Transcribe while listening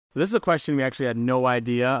This is a question we actually had no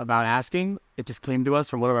idea about asking. It just came to us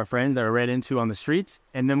from one of our friends that we ran into on the streets.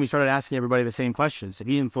 And then we started asking everybody the same questions. And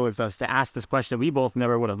he influenced us to ask this question we both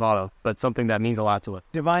never would have thought of, but something that means a lot to us.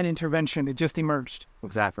 Divine intervention. It just emerged.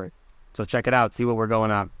 Exactly. So check it out. See what we're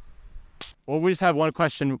going on. Well, we just have one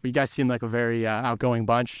question. You guys seem like a very outgoing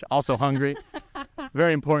bunch. Also hungry.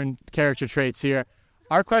 Very important character traits here.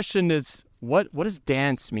 Our question is, what does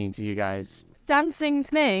dance mean to you guys? Dancing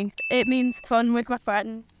to me, it means fun with my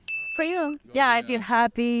friends. Freedom. Yeah, I feel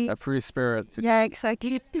happy. A free spirit. Yeah,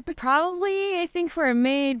 exactly. Probably, I think for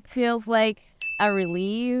me, it feels like a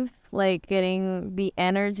relief, like getting the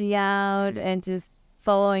energy out and just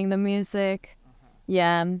following the music.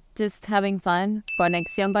 Yeah, just having fun.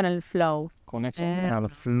 Conexión con el flow. Conexión con el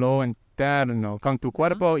flow interno, con tu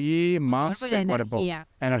cuerpo y más de cuerpo.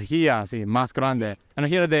 Energía, sí, más grande.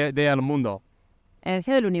 Energía del mundo.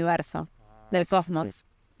 Energía del universo, del cosmos.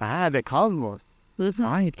 Ah, del cosmos.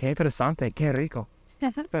 Ay, qué interesante, qué rico.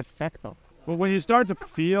 Perfecto. Well, when you start to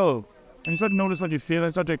feel, and you start to notice what you feel,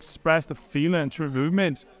 and start to express the feeling through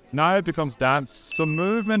movement, now it becomes dance. So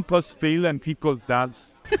movement plus feeling equals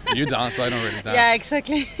dance. You dance, I don't really dance. Yeah,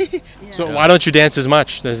 exactly. So why don't you dance as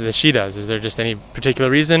much as she does? Is there just any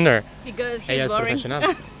particular reason, or? Because Ella he's es boring.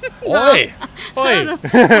 profesional. Oi! Oi!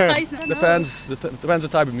 Depends the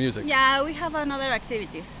type of music. Yeah, we have another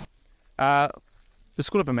activities.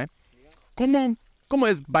 Discúlpeme. ¿Cómo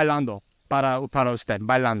es bailando para usted?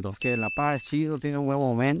 Bailando. Que La Paz es chido, tiene un buen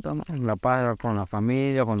momento, ¿no? La Paz con la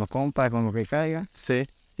familia, con los compas, con lo que caiga. Sí.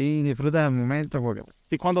 Y disfruta del momento porque...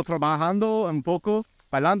 Sí, cuando trabajando un poco,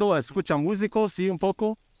 bailando, escucha música, sí, un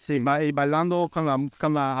poco. Sí, y bailando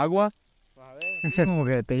con la agua. Como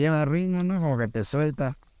que te lleva al ritmo, ¿no? Como que te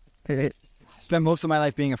suelta. Spent most of my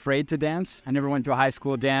life being afraid to dance. I never went to a high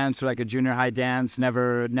school dance or like a junior high dance.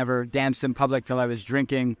 Never danced in public till I was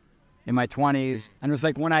drinking in my 20s. And it was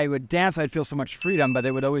like when I would dance, I'd feel so much freedom, but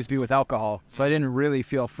it would always be with alcohol. So I didn't really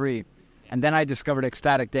feel free. And then I discovered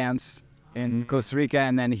ecstatic dance in Costa Rica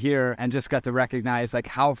and then here, and just got to recognize like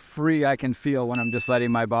how free I can feel when I'm just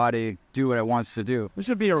letting my body do what it wants to do. This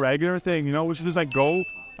should be a regular thing, you know? We should just like go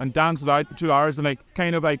and dance it out for 2 hours and like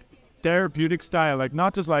kind of like therapeutic style, like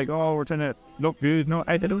not just like, oh, we're trying to look good. No,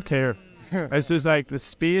 I don't care. It's just like the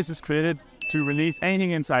space is created to release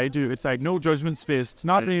anything inside you. It's like no judgment space. It's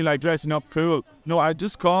not really like dressing up cool. No, I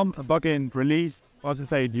just come and fucking release what's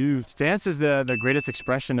inside you. Dance is the greatest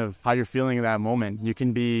expression of how you're feeling in that moment. You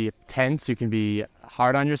can be tense, you can be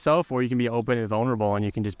hard on yourself, or you can be open and vulnerable, and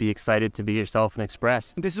you can just be excited to be yourself and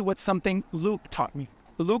express. This is something Luke taught me.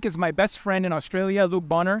 Luke is my best friend in Australia, Luke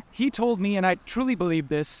Bonner. He told me, and I truly believe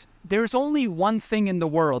this, there's only one thing in the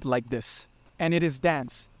world like this, and it is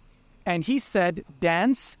dance. And he said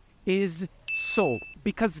dance is soul,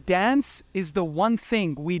 because dance is the one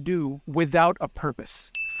thing we do without a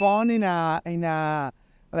purpose. Fun in a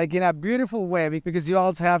beautiful way, because you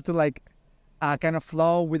also have to like kind of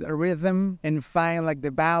flow with a rhythm and find like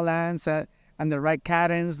the balance and the right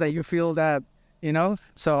cadence that you feel that, you know.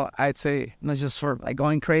 So I'd say not just for like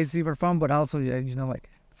going crazy for fun, but also, you know, like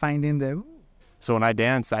finding the... So when I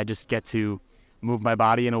dance, I just get to move my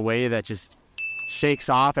body in a way that just shakes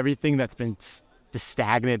off everything that's been just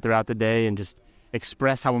stagnant throughout the day, and just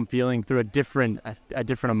express how I'm feeling through a different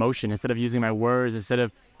emotion. Instead of using my words, instead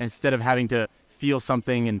of having to feel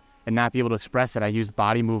something and not be able to express it, I use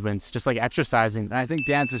body movements, just like exercising. And I think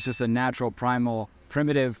dance is just a natural, primal,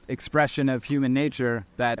 primitive expression of human nature,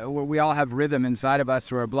 that we all have rhythm inside of us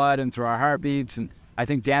through our blood and through our heartbeats. And I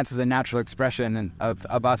think dance is a natural expression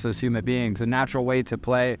of us as human beings, a natural way to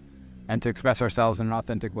play and to express ourselves in an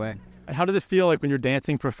authentic way. How does it feel like when you're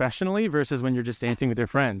dancing professionally versus when you're just dancing with your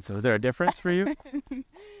friends? So is there a difference for you? When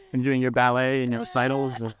you're doing your ballet and your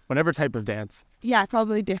recitals or whatever type of dance? Yeah,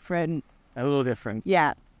 probably different. A little different.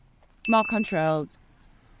 Yeah, more controlled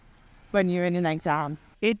when you're in an exam.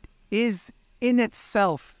 It is in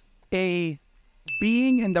itself a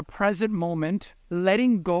being in the present moment,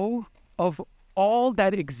 letting go of all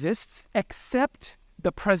that exists except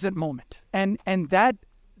the present moment. And that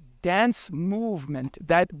dance movement,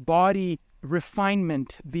 that body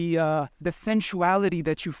refinement, the sensuality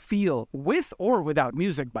that you feel with or without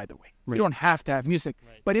music, by the way. Right. You don't have to have music.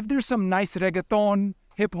 Right. But if there's some nice reggaeton,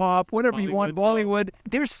 hip-hop, whatever you want, Bollywood,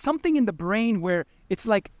 there's something in the brain where it's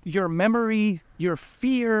like your memory, your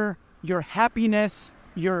fear, your happiness,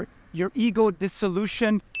 your ego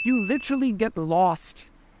dissolution, you literally get lost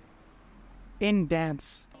in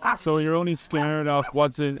dance. So you're only scared of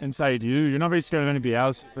what's inside you. You're not very scared of anybody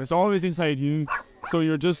else. It's always inside you. So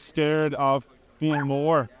you're just scared of being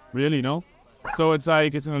more, really, no? So it's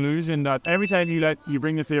like it's an illusion that every time you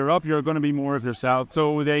bring the fear up, you're going to be more of yourself.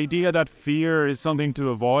 So the idea that fear is something to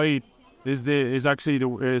avoid is actually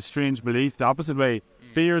the strange belief. The opposite way,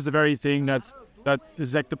 fear is the very thing that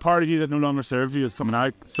is like the part of you that no longer serves you is coming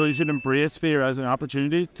out. So you should embrace fear as an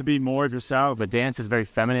opportunity to be more of yourself. But dance is very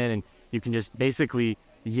feminine, and you can just basically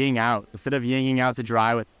ying out. Instead of yinging out to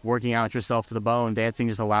dry with working out yourself to the bone, dancing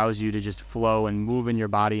just allows you to just flow and move in your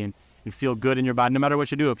body, and you feel good in your body no matter what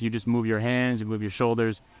you do. If you just move your hands, you move your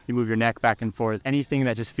shoulders, you move your neck back and forth, anything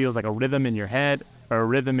that just feels like a rhythm in your head or a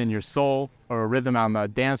rhythm in your soul or a rhythm on the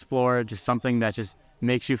dance floor, just something that just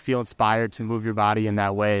makes you feel inspired to move your body in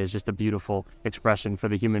that way is just a beautiful expression for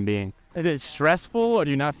the human being. Is it stressful, or do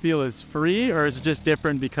you not feel as free, or is it just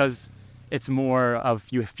different because it's more of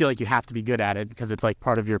you feel like you have to be good at it because it's like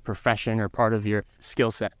part of your profession or part of your skill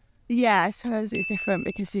set? Yeah, I suppose it's different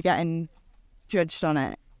because you're getting judged on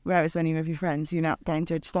it. Whereas when you're with your friends, you're not getting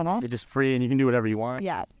judged on it. You're just free and you can do whatever you want.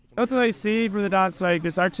 Yeah. That's what I see for the dance. Like,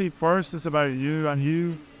 it's actually first, it's about you and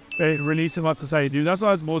you releasing what society do. That's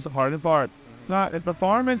what's most important for it. It's not,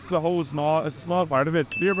 performance is it's a small part of it.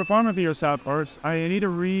 You're performing for yourself first. And you need to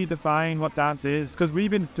redefine what dance is, because we've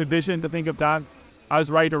been conditioned to think of dance as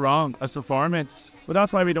right or wrong, as performance. But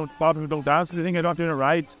that's why a lot of people don't dance, because they think they're not doing it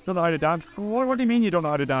right, don't know how to dance. What do you mean you don't know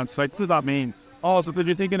how to dance? Like, what does that mean? Oh, so that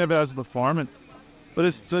you're thinking of it as a performance. But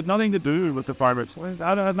it's nothing to do with the performance. It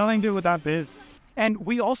has nothing to do with that biz. And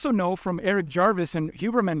we also know from Eric Jarvis and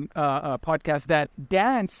Huberman podcast that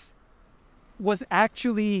dance was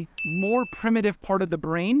actually more primitive part of the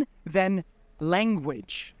brain than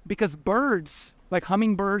language. Because birds, like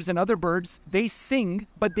hummingbirds and other birds, they sing,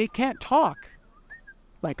 but they can't talk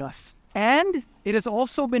like us. And it has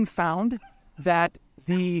also been found that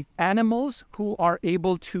the animals who are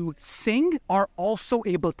able to sing are also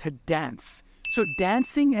able to dance. So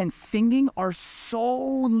dancing and singing are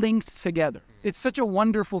so linked together. It's such a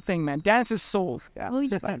wonderful thing, man. Dance is soul. Yeah. Well, you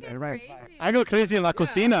can get crazy. I go crazy in la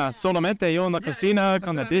cocina, solamente yo in la cocina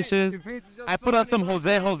con the dishes. I put on some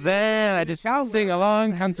Jose and I just sing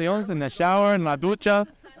along canciones in the shower, en la ducha,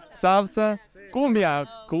 salsa, cumbia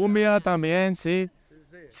también, sí.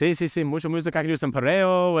 Sí, mucha música. I can do some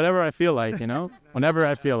perreo, whatever I feel like, whenever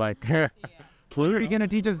I feel like. Where are you going to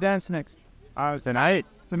teach us dance next? Tonight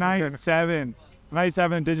Tonight at 7. Tonight at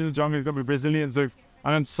 7, Digital Jungle is going to be Brazilian Zouk.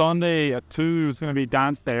 And on Sunday at 2, it's going to be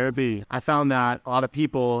dance therapy. I found that a lot of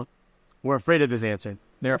people were afraid of this answer.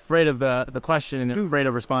 They're afraid of the question and they're afraid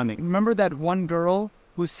of responding. Remember that one girl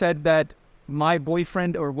who said that my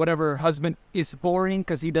boyfriend or whatever husband is boring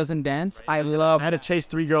because he doesn't dance? I had to chase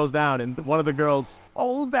 3 girls down, and one of the girls...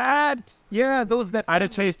 Oh, that! Yeah, those that... I had to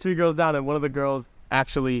chase 3 girls down, and one of the girls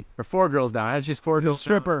actually... Or 4 girls down. I had to chase 4 girls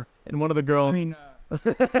stripper. And one of the girls...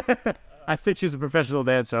 I think she's a professional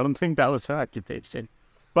dancer. I don't think that was her occupation.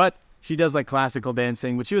 But she does like classical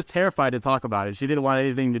dancing, but she was terrified to talk about it. She didn't want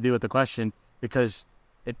anything to do with the question because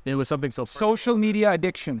it was something so... Social media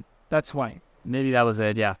addiction. That's why. Maybe that was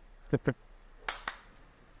it, yeah.